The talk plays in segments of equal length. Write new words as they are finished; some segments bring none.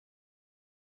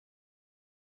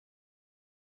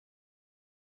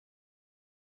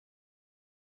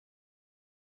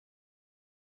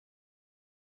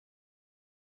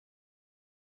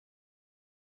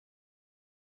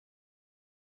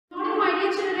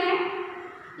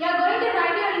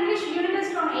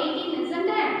from 18, isn't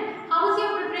it? How is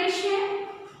your preparation?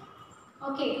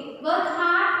 Okay, work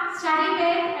hard, study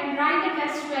well and write the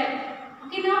test well.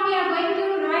 Okay, now we are going to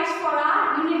revise for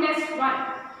our unit test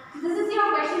 1. This is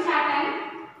your question pattern.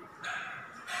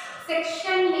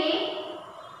 Section A,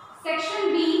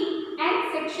 Section B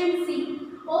and Section C.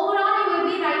 Overall you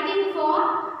will be writing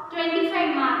for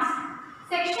 25 marks.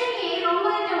 Section A,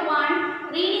 Roman letter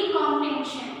 1, reading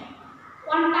comprehension.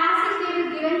 One passage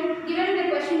they will given the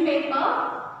question paper.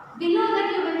 Below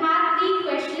that you will have 3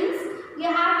 questions. You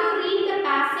have to read the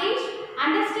passage,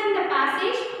 understand the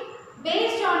passage.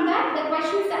 Based on that, the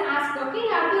questions are asked. Okay,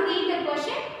 you have to read the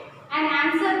question and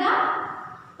answer the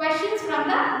questions from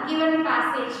the given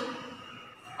passage.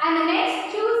 And the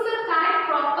next, choose the correct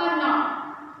proper noun.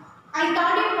 I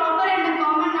taught you proper and the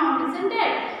common noun, isn't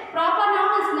it? Proper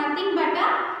noun is nothing but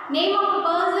a name of a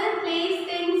person, place,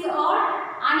 things or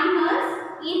animals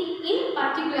in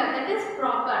particular. That is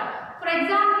proper. For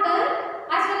example,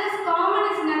 as well as common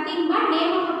is nothing but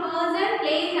name of a person,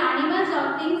 place, animals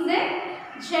or things in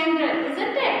general,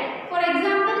 isn't it? For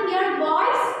example, here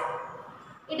boys,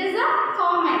 it is a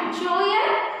common. Joel,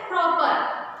 proper.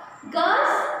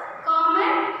 Girls,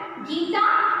 common. Gita,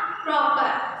 proper.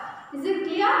 Is it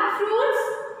clear? Fruits,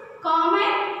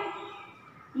 common.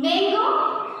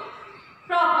 Mango,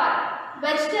 proper.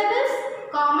 Vegetables,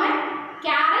 common.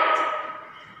 Carrot,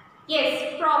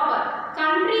 yes, proper.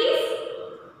 Countries,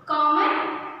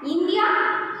 common. India,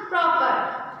 proper.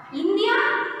 India,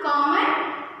 common.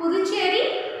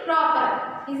 Puducherry,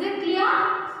 proper. Is it clear?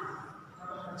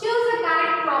 Choose the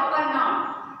correct proper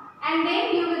noun. And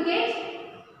then you will get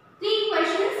 3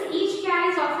 questions. Each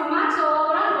carries of a mark. So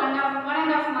overall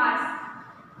 1.5 marks.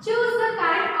 Choose the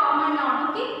correct common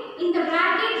noun. Okay. In the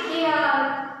bracket,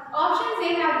 options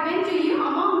they have given to you.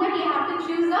 Among that you have to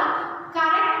choose the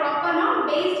correct proper noun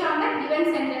based on the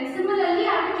given sentence. Similarly, you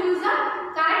have to choose the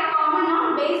correct common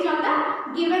noun based on the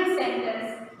given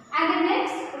sentence. And the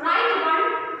next, write one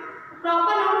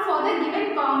proper noun for the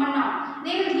given common noun.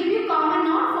 They will give you common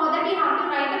noun. For that you have to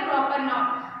write a proper noun.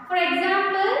 For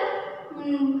example,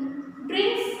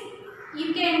 drinks,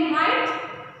 you can write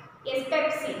yes,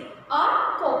 Pepsi or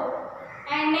Coke.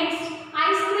 And next,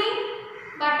 ice cream,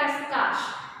 butterscotch.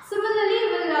 Similarly,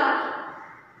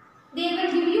 they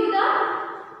will give you the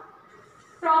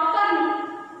proper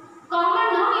common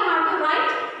noun. You have to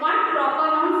write one proper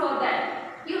noun for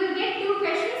that. You will get 2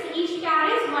 questions. Each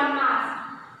carries 1 mark.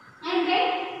 And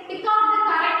then pick out the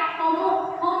correct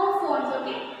homophones.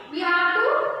 Okay, we have to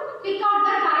pick out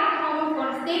the correct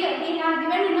homophones. They have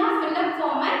given in a fill-up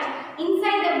format.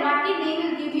 Inside the bracket, they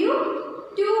will give you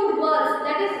 2 words.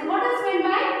 That is, what is meant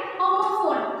by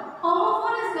homophone?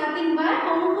 Homophone is nothing but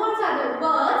homophones are the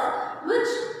words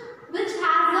which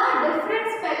has a different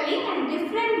spelling and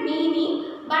different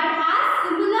meaning but has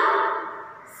similar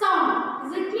sound.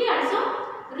 Is it clear? So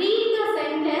read the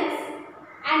sentence.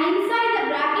 And inside the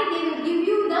bracket, they will give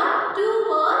you the 2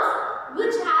 words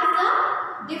which has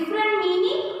a different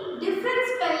meaning, different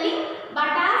spelling, but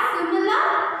has similar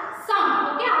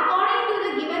sound. Okay, according to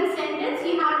the given sentence,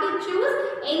 you have to choose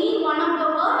any one of the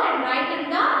words and write in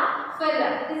the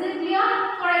filler. Is it clear?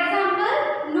 For example,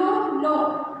 no, no.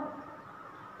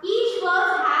 Each word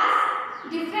has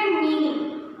different meaning,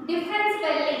 different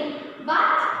spelling,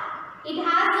 but it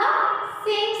has a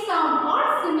same sound or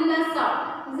similar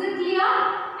sound. Is it clear?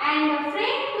 And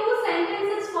frame 2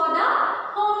 sentences for the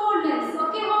homonyms.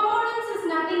 Okay, homonyms is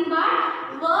nothing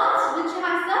but words which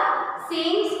has the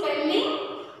same spelling,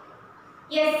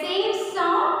 yes, same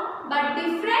sound but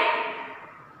different,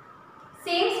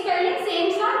 same spelling,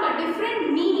 same sound but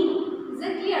different meaning. Is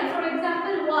it clear? For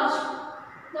example, wash.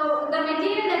 The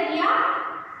material that we are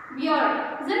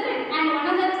wear, isn't it? And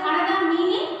another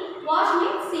meaning, wash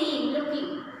means seeing,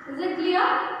 looking. Is it clear?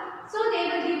 So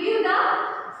they will give you the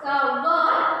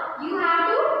word. You have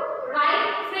to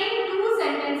write, frame 2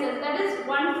 sentences. That is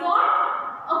one for,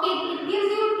 okay, it gives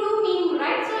you 2 meaning,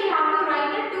 right? So you have to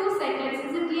write the 2 sentences.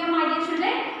 Is it clear, my dear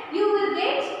children? You will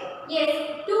get,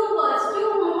 yes, 2 words,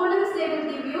 2 homonyms they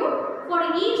will give you. For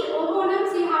each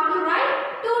homonyms you have to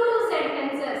write 2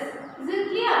 sentences. Is it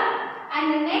clear? And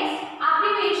the next,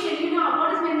 abbreviation. You know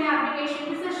what is meant by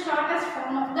abbreviation? This is the shortest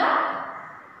form of the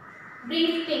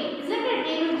brief thing, isn't it?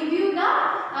 They will give you the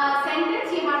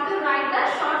sentence. You have to write the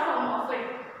short form of it.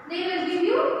 They will give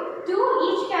you 2.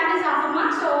 Each carries half a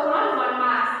mark. So overall 1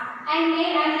 mark. And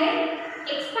then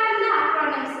expand the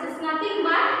acronyms. It's nothing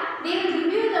but they will give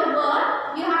you the word.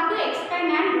 You have to expand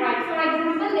and write. For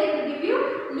example, they will give you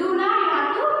Luna. You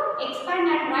have to expand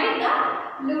and write the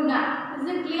Luna. Is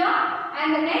it clear?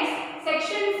 And the next,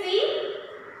 section C,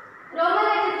 Roman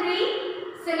letter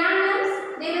 3, synonyms.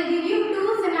 They will give you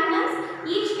 2 synonyms.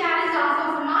 Each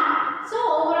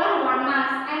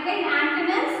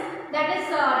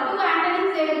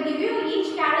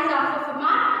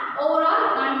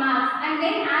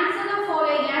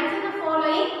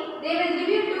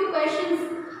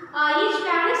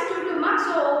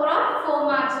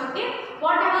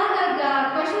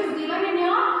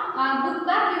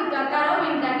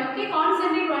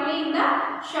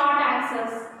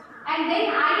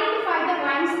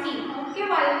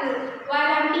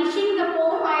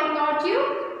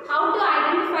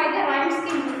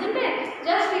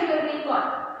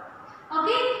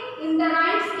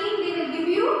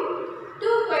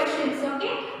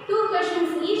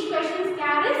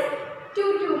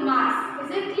 2 marks.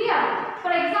 Is it clear?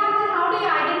 For example, how do you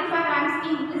identify rhyme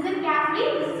scheme? Listen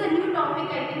carefully. This is a new topic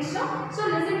I think so. So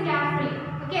listen carefully.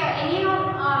 Okay,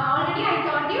 anyhow, already I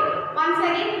taught you. Once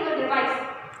again we will revise.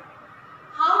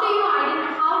 How do you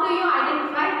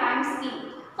identify rhyme scheme?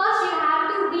 First you have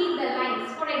to read the lines.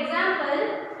 For example,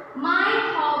 my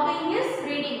hobby is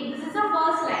reading. This is the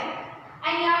first line.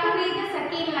 And you have to read the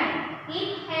second line.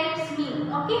 It helps me.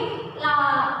 Okay.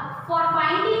 For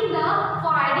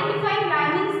identifying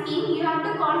rhyming scheme, you have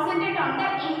to concentrate on the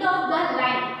end of the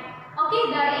line. Okay.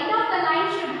 The end of the line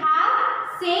should have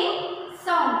same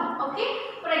sound. Okay.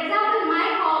 For example, my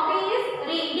hobby is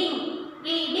reading.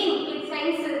 Reading. It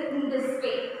sounds in this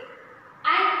way.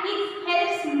 And it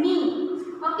helps me.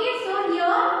 Okay. So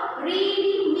here,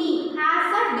 reading me has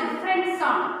a different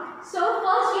sound. So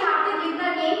first you have to give the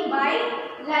name by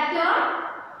letter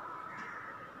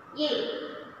A.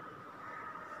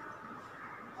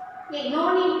 Okay, no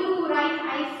need to write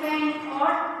hyphen or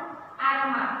arrow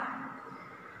mark.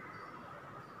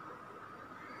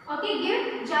 Okay,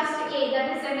 give just A,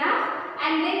 that is enough.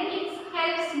 And then it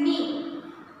helps me.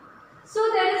 So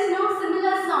there is no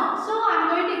similar sound. So I am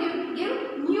going to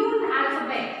give new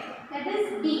alphabet, that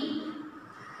is B.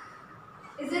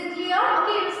 Is it clear?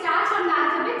 Okay, it starts from the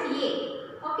alphabet A.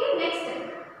 Okay, next.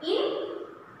 In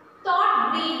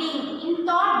thought breeding. In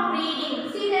thought breeding.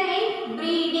 See the name?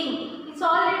 Breeding. It's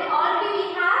already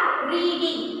we have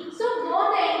reading. So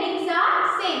both the endings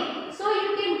are same. So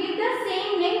you can give the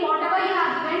same name whatever you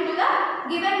have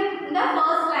given in the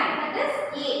first line. That is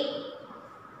A.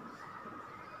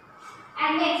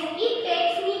 And next, it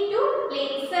takes me to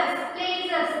places.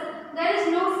 Places. There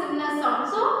is no similar sound.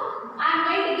 So I am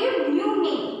going to give new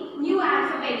name, new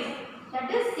alphabets. That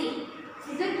is C.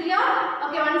 Is it clear?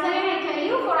 Okay, once again I tell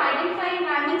you, for identifying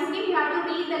rhyming scheme, you have to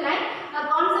read the line.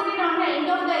 Concentrate on the end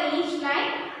of each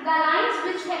line. The lines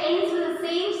which ends with the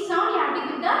same sound, you have to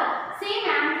give the same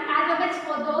alphabets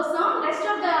for those sounds. Rest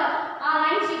of the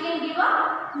lines you can give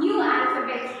a new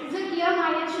alphabets. Is it clear,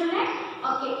 my dear children?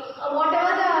 Okay.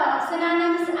 Whatever the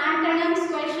synonyms, antonyms,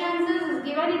 questions is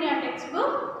given in your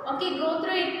textbook. Okay, go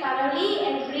through it thoroughly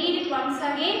and read it once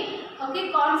again.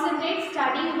 Okay, concentrate,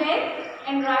 study well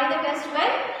and write the test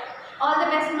well. All the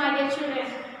best, my dear children.